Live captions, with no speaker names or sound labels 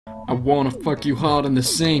I wanna fuck you hard in the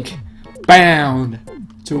sink. Bound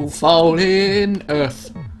to fall in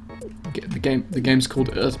earth. The game's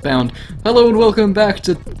called Earthbound. Hello and welcome back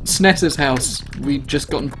to SNES's house. We just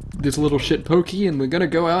gotten this little shit Pokey and we're gonna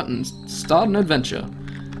go out and start an adventure.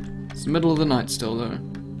 It's the middle of the night still though.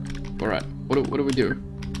 Alright, what do we do?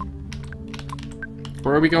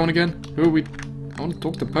 Where are we going again? Who are we? I want to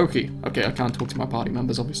talk to Pokey. Okay, I can't talk to my party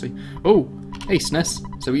members obviously. Oh, hey SNES.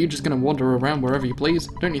 So are you just gonna wander around wherever you please?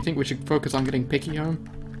 Don't you think we should focus on getting Picky home?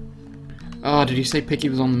 Oh, did you say Picky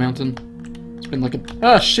was on the mountain? It's been like a...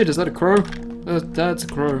 Ah, shit, is that a crow? That's a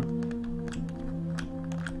crow.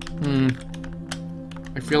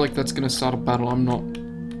 I feel like that's gonna start a battle I'm not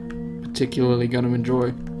particularly gonna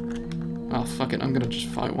enjoy. Oh, fuck it, I'm gonna just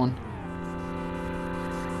fight one.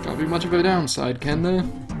 Can't be much of a downside, can there?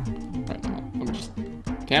 Right, let me just...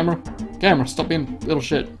 Camera, stop being little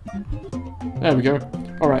shit. There we go.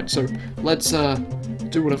 Alright, so let's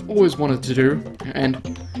do what I've always wanted to do,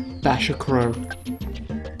 and bash a crow.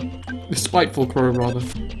 A spiteful crow, rather.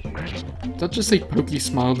 Did that just say Pokey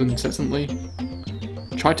smiled incessantly?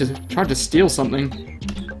 Tried to steal something.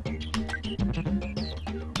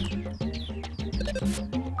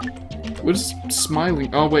 We're just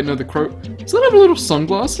smiling. Oh wait, no, the crow. Does that have little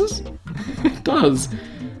sunglasses? It does.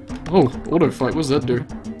 Oh, auto fight. What does that do?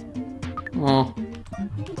 Oh,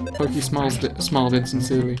 Pokey smiled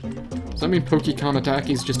insincerely. Does that mean Pokey can't attack?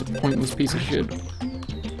 He's just a pointless piece of shit.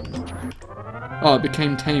 Oh, it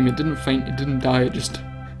became tame. It didn't faint. It didn't die. It just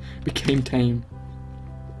became tame.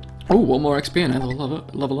 Oh, one more XP and I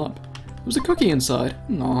level up. There was a cookie inside.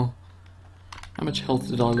 No. How much health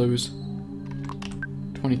did I lose?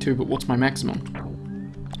 22, but what's my maximum?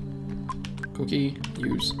 Cookie,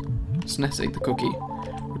 use. SNES ate the cookie.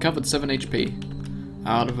 Recovered 7 HP.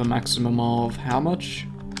 Out of a maximum of how much?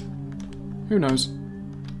 Who knows?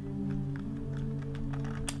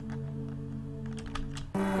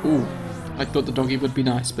 Ooh, I thought the doggy would be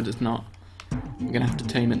nice, but it's not. I'm gonna have to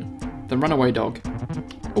tame it. The runaway dog.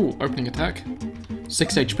 Ooh, opening attack.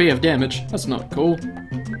 6 HP of damage. That's not cool.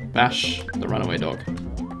 Bash the runaway dog.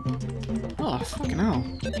 Oh, fucking hell.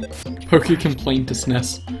 Pokey complained to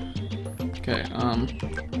SNES. Okay,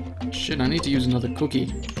 shit, I need to use another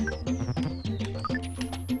cookie.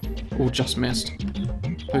 Oh, just missed.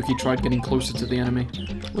 Pokey tried getting closer to the enemy.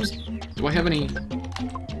 Do I have any...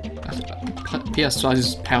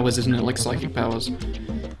 PS powers, isn't it? Like psychic powers.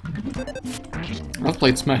 I've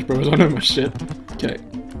played Smash Bros. I know my shit. Okay.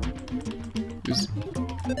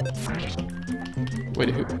 Wait,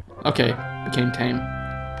 who? Okay, became tame.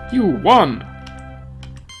 You won!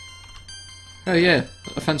 Oh yeah,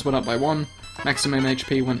 offense went up by 1, maximum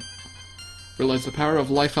HP went... Realize the power of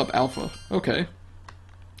Life Up Alpha. Okay.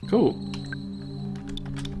 Cool.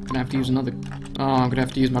 Gonna have to use another... Oh, I'm gonna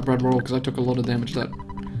have to use my bread roll because I took a lot of damage that...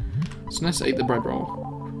 SNES ate the bread roll.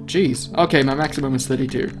 Jeez. Okay, my maximum is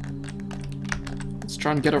 32. Let's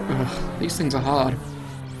try and get a... Ugh, these things are hard.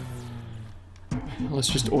 Let's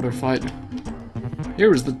just auto fight.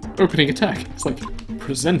 Here is the opening attack. It's like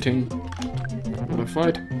presenting. Auto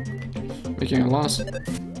fight. Making a loss.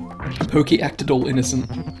 Pokey acted all innocent.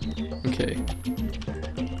 Okay.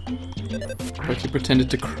 Pokey pretended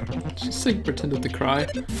to cry. Did you say pretended to cry?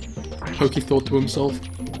 Pokey thought to himself.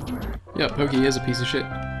 Yeah, Pokey is a piece of shit.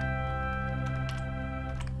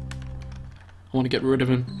 I want to get rid of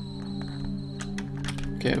him.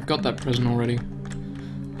 Okay, I've got that present already.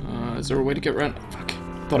 Is there a way to get around? Fuck.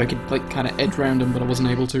 Thought I could, like, kind of edge around him, but I wasn't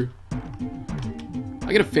able to.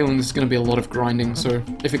 I get a feeling this is going to be a lot of grinding, so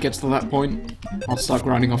if it gets to that point, I'll start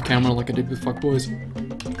grinding off camera like I did with Fuckboys.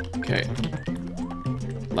 Okay.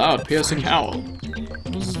 Loud, piercing howl.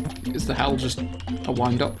 Is the howl just a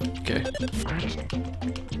wind-up? Okay.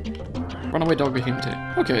 Runaway dog became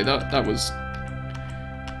tame. Okay, that was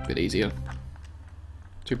a bit easier.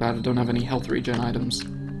 Too bad I don't have any health regen items.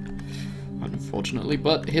 Unfortunately,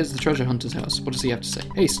 but here's the treasure hunter's house. What does he have to say?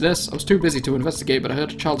 Hey, SNES, I was too busy to investigate, but I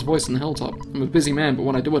heard a child's voice in the hilltop. I'm a busy man, but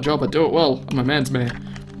when I do a job, I do it well. I'm a man's man.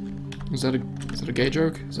 Is that a gay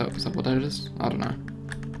joke? Is that what that is? I don't know.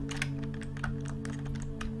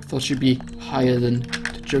 I thought she'd be higher than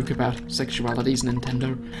to joke about sexualities,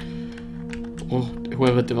 Nintendo. Or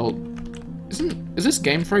whoever developed... Is this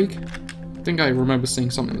Game Freak? I think I remember seeing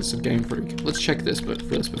something that said Game Freak. Let's check this but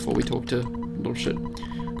first before we talk to little shit.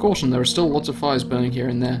 Caution, there are still lots of fires burning here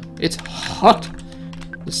and there. It's hot!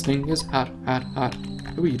 This thing is hot, hot, hot.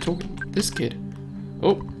 Who are you talking to? This kid.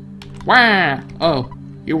 Oh. Wah! Oh,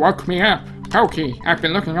 you woke me up. Pokey, I've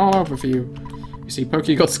been looking all over for you. You see,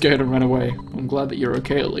 Pokey got scared and ran away. I'm glad that you're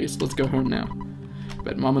okay at least. Let's go home now.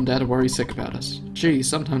 Bet Mom and Dad are worried sick about us. Gee,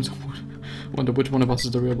 sometimes I wonder which one of us is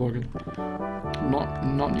the real bargain.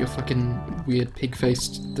 Not your fucking weird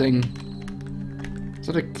pig-faced thing. Is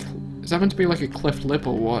that meant to be like a cleft lip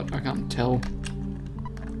or what? I can't tell.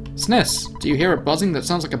 SNES, do you hear a buzzing that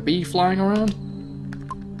sounds like a bee flying around?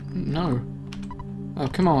 No. Oh,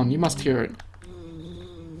 come on, you must hear it.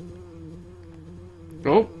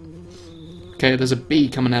 Oh. Okay, there's a bee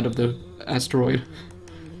coming out of the asteroid.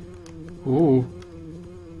 Ooh.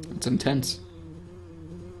 That's intense.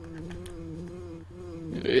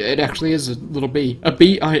 It actually is a little bee. A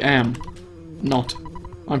bee I am. Not.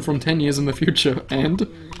 I'm from 10 years in the future, and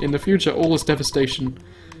in the future all is devastation.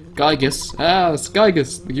 Gygus, it's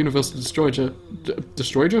Gygus, the universal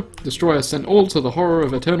destroyer sent all to the horror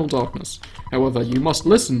of eternal darkness. However, you must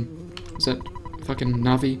listen. Is that fucking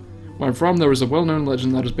Navi? Where I'm from, there is a well-known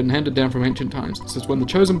legend that has been handed down from ancient times. It says when the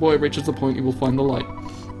chosen boy reaches the point, he will find the light.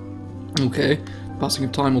 Okay. The passing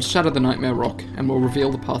of time will shatter the nightmare rock, and will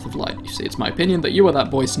reveal the path of light. You see, it's my opinion that you are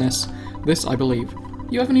that boy, SNES. This, I believe.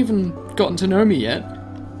 You haven't even gotten to know me yet.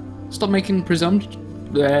 Stop making presumptions.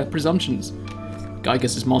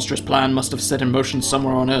 Gygus' monstrous plan must have set in motion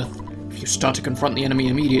somewhere on Earth. If you start to confront the enemy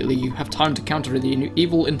immediately, you have time to counter the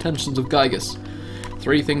evil intentions of Gygus.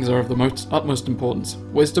 3 things are of the utmost importance: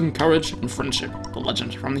 wisdom, courage, and friendship. The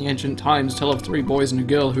legends from the ancient times tell of 3 boys and a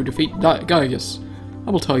girl who defeat Gygus.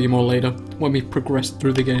 I will tell you more later, when we progress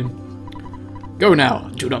through the game. Go now,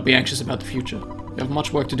 do not be anxious about the future. You have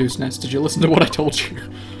much work to do, SNES. Did you listen to what I told you?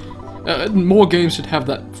 More games should have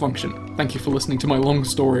that function. Thank you for listening to my long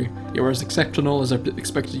story. You are as exceptional as I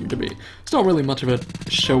expected you to be. It's not really much of a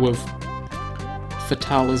show of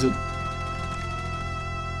fatale, is it?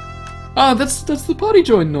 Ah, that's the party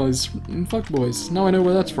join noise in Fuck Boys. Now I know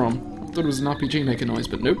where that's from. I thought it was an RPG maker noise,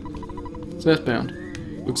 but nope. It's Earthbound.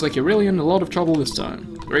 Looks like you're really in a lot of trouble this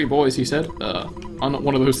time. 3 boys, he said. I'm not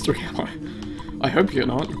one of those 3, am I? I hope you're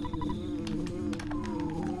not.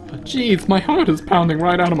 Jeez, my heart is pounding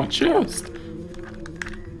right out of my chest.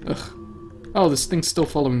 Ugh. Oh, this thing's still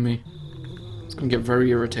following me. It's gonna get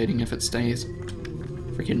very irritating if it stays.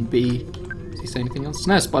 Freaking bee. Does he say anything else?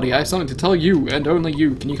 SNES, buddy, I have something to tell you, and only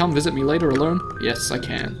you. Can you come visit me later alone? Yes, I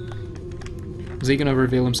can. Is he gonna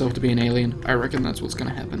reveal himself to be an alien? I reckon that's what's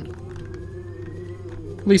gonna happen.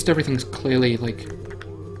 At least everything's clearly, like,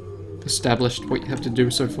 established what you have to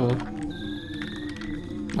do so far.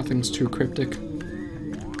 Nothing's too cryptic.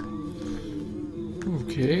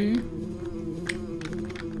 Okay.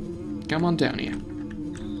 Come on down here.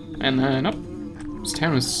 And then up. This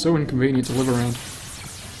town is so inconvenient to live around.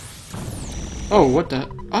 Oh, what the?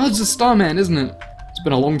 Oh, it's a Starman, isn't it? It's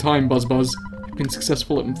been a long time, Buzz. You've been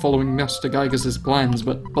successful at following Master Gygus' plans,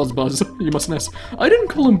 but Buzz, you must know. I didn't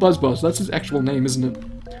call him Buzz. That's his actual name, isn't it?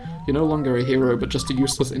 You're no longer a hero, but just a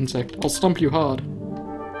useless insect. I'll stomp you hard.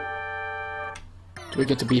 Do we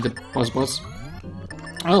get to be the Buzz?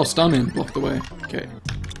 Oh, Starman blocked the way. Okay.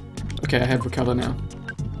 Okay, I have recover now.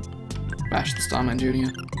 Bash the Starman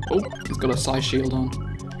Jr. Oh, he's got a Psy shield on.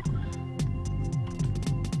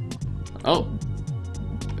 Oh.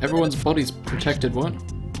 Everyone's body's protected, what?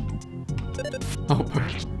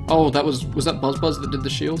 Oh, that was that Buzz that did the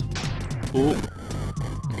shield? Oh.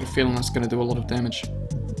 I get a feeling that's gonna do a lot of damage.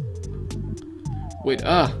 Wait,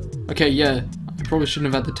 okay, yeah. I probably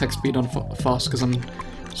shouldn't have had the text speed on fast, because I'm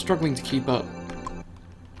struggling to keep up.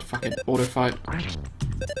 Fuck it, auto fight.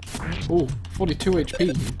 Oh, 42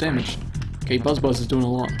 HP, damage. Okay, Buzz is doing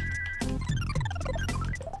a lot.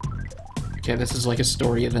 Okay, this is like a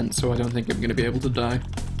story event, so I don't think I'm gonna be able to die.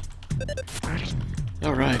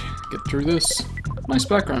 Alright, get through this. Nice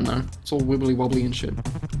background though. It's all wibbly wobbly and shit.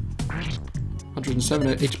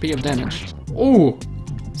 107 HP of damage. Oh!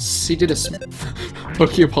 He did a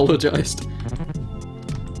Pokey apologized.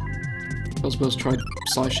 Buzz tried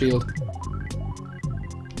Psy Shield.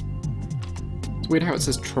 It's weird how it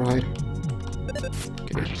says tried.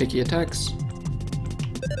 Okay, Picky attacks.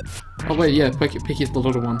 Oh wait, yeah, Picky's the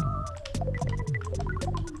little one.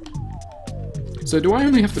 So do I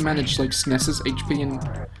only have to manage like SNES's HP in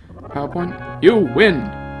PowerPoint? You win!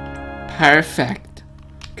 Perfect!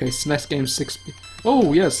 Okay, SNES game 6.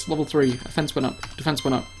 Oh yes, level 3. Offense went up, defense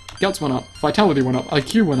went up, guts went up, vitality went up,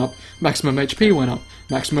 IQ went up, maximum HP went up,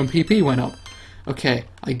 maximum PP went up. Okay,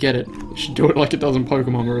 I get it. You should do it like it does in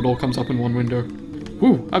Pokemon where it all comes up in one window.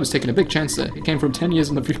 Whew, I was taking a big chance there. It came from 10 years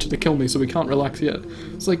in the future to kill me, so we can't relax yet.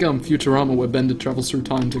 It's like Futurama where Bender travels through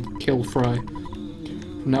time to kill Fry.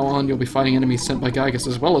 From now on, you'll be fighting enemies sent by Gygus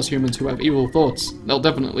as well as humans who have evil thoughts. They'll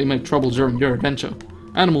definitely make trouble during your adventure.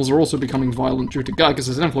 Animals are also becoming violent due to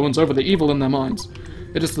Gygus' influence over the evil in their minds.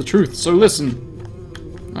 It is the truth, so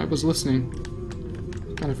listen. I was listening.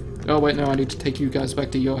 Oh wait, no, I need to take you guys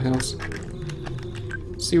back to your house.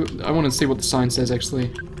 I want to see what the sign says,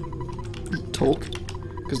 actually. talk.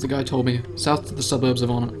 Because the guy told me, south to the suburbs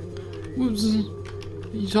of Honor.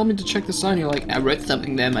 You told me to check the sign, you're like, I wrote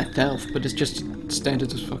something there myself, but it's just a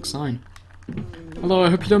standard as fuck sign. Hello, I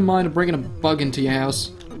hope you don't mind bringing a bug into your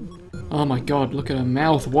house. Oh my god, look at her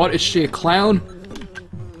mouth. What, is she a clown?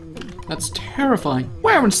 That's terrifying.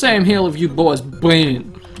 Where in Sam Hill have you boys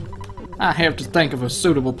been? I have to think of a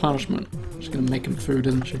suitable punishment. She's gonna make him food,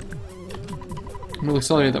 isn't she? I'm really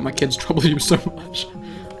sorry that my kids trouble you so much.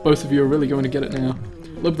 Both of you are really going to get it now.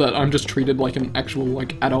 Love that I'm just treated like an actual,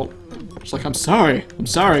 like, adult. Just like, I'm sorry,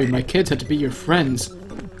 my kids had to be your friends.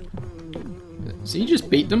 So you just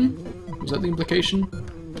beat them? Was that the implication?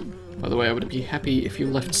 By the way, I would be happy if you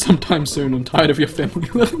left sometime soon. I'm tired of your family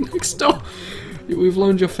living next door. We've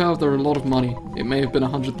loaned your father a lot of money. It may have been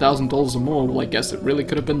 $100,000 or more. Well, I guess it really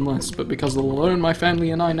could have been less, but because of the loan, my family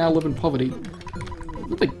and I now live in poverty.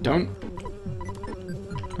 But they don't.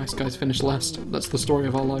 Nice guys finish last. That's the story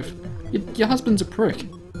of our life. Your husband's a prick.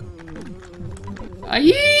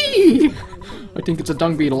 Aye! I think it's a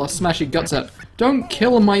dung beetle. I'll smash your guts out. Don't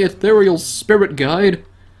kill my ethereal spirit guide.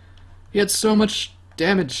 He had so much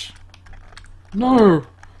damage. No!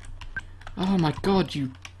 Oh my god,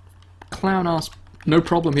 you clown ass. No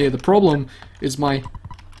problem here. The problem is my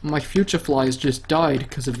future flies just died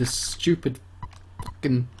because of this stupid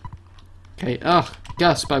fucking... Okay,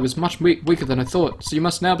 gasp, I was much weaker than I thought, so you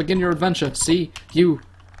must now begin your adventure. See, you...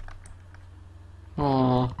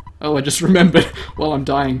 Aww. Oh, I just remembered while I'm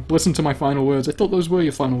dying. Listen to my final words. I thought those were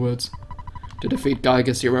your final words. To defeat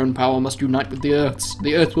Gygas, your own power must unite with the Earth's.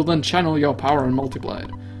 The Earth will then channel your power and multiply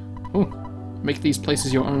it. Oh, make these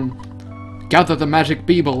places your own. Gather the magic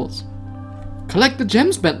bee balls. Collect the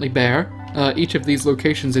gems, Bentley Bear. Each of these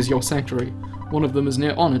locations is your sanctuary. One of them is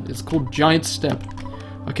near on it. It's called Giant Step.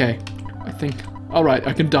 Okay, I think... Alright,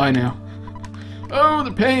 I can die now. Oh,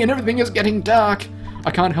 the pain! Everything is getting dark!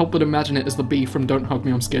 I can't help but imagine it as the bee from Don't Hug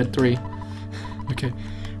Me, I'm Scared 3. Okay.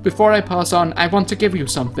 Before I pass on, I want to give you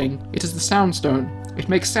something. It is the Sound Stone. It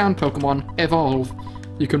makes sound Pokemon evolve.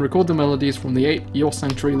 You can record the melodies from the 8 Your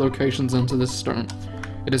Sanctuary locations onto this stone.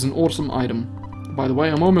 It is an awesome item. By the way,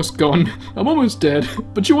 I'm almost gone. I'm almost dead.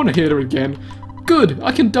 But you want to hear it again? Good,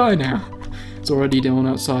 I can die now. It's already down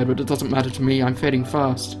outside, but it doesn't matter to me. I'm fading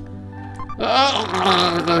fast. It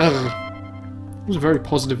was a very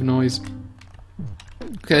positive noise.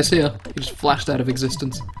 Okay, I see ya. You just flashed out of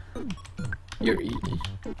existence.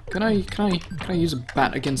 Can I use a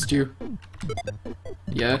bat against you?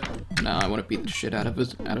 Yeah? Nah, I want to beat the shit out of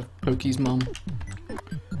Pokey's mum.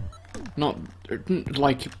 Not,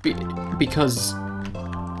 like, because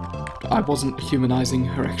I wasn't humanizing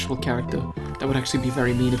her actual character. That would actually be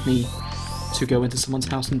very mean of me to go into someone's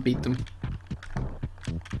house and beat them.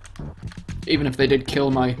 Even if they did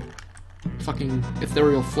kill my fucking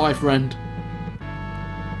ethereal fly friend.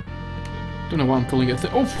 Don't know why I'm calling it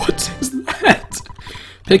oh, what is that?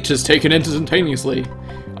 Pictures taken instantaneously.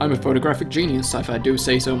 I'm a photographic genius, if I do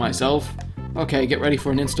say so myself. Okay, get ready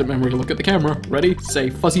for an instant memory look at the camera. Ready? Say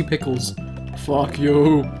Fuzzy Pickles. Fuck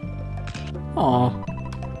you. Aw.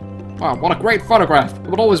 Wow, what a great photograph. It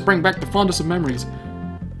would always bring back the fondest of memories.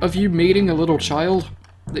 Of you meeting a little child?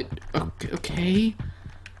 Okay.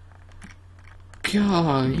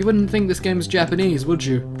 God, you wouldn't think this game is Japanese, would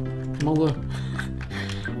you? From all the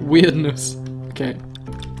weirdness. Okay.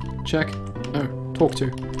 Check. Oh, talk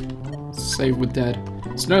to. Save with Dad.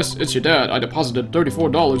 Nurse, it's your dad. I deposited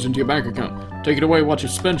 $34 into your bank account. Take it away what you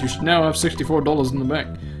spent. You should now have $64 in the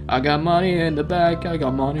bank. I got money in the bank. I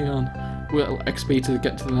got money on... Well, XP to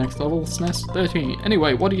get to the next level. SNES 13.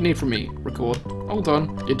 Anyway, what do you need from me? Record. Hold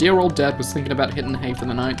on. Your dear old dad was thinking about hitting hay for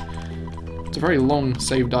the night. It's a very long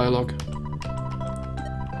save dialogue.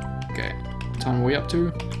 Okay. What time are we up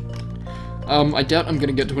to? I doubt I'm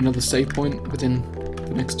gonna get to another save point within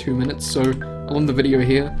the next 2 minutes, so I'll end the video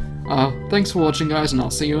here. Thanks for watching, guys, and I'll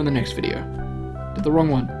see you in the next video. Did the wrong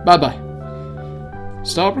one. Bye-bye.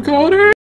 Stop recording!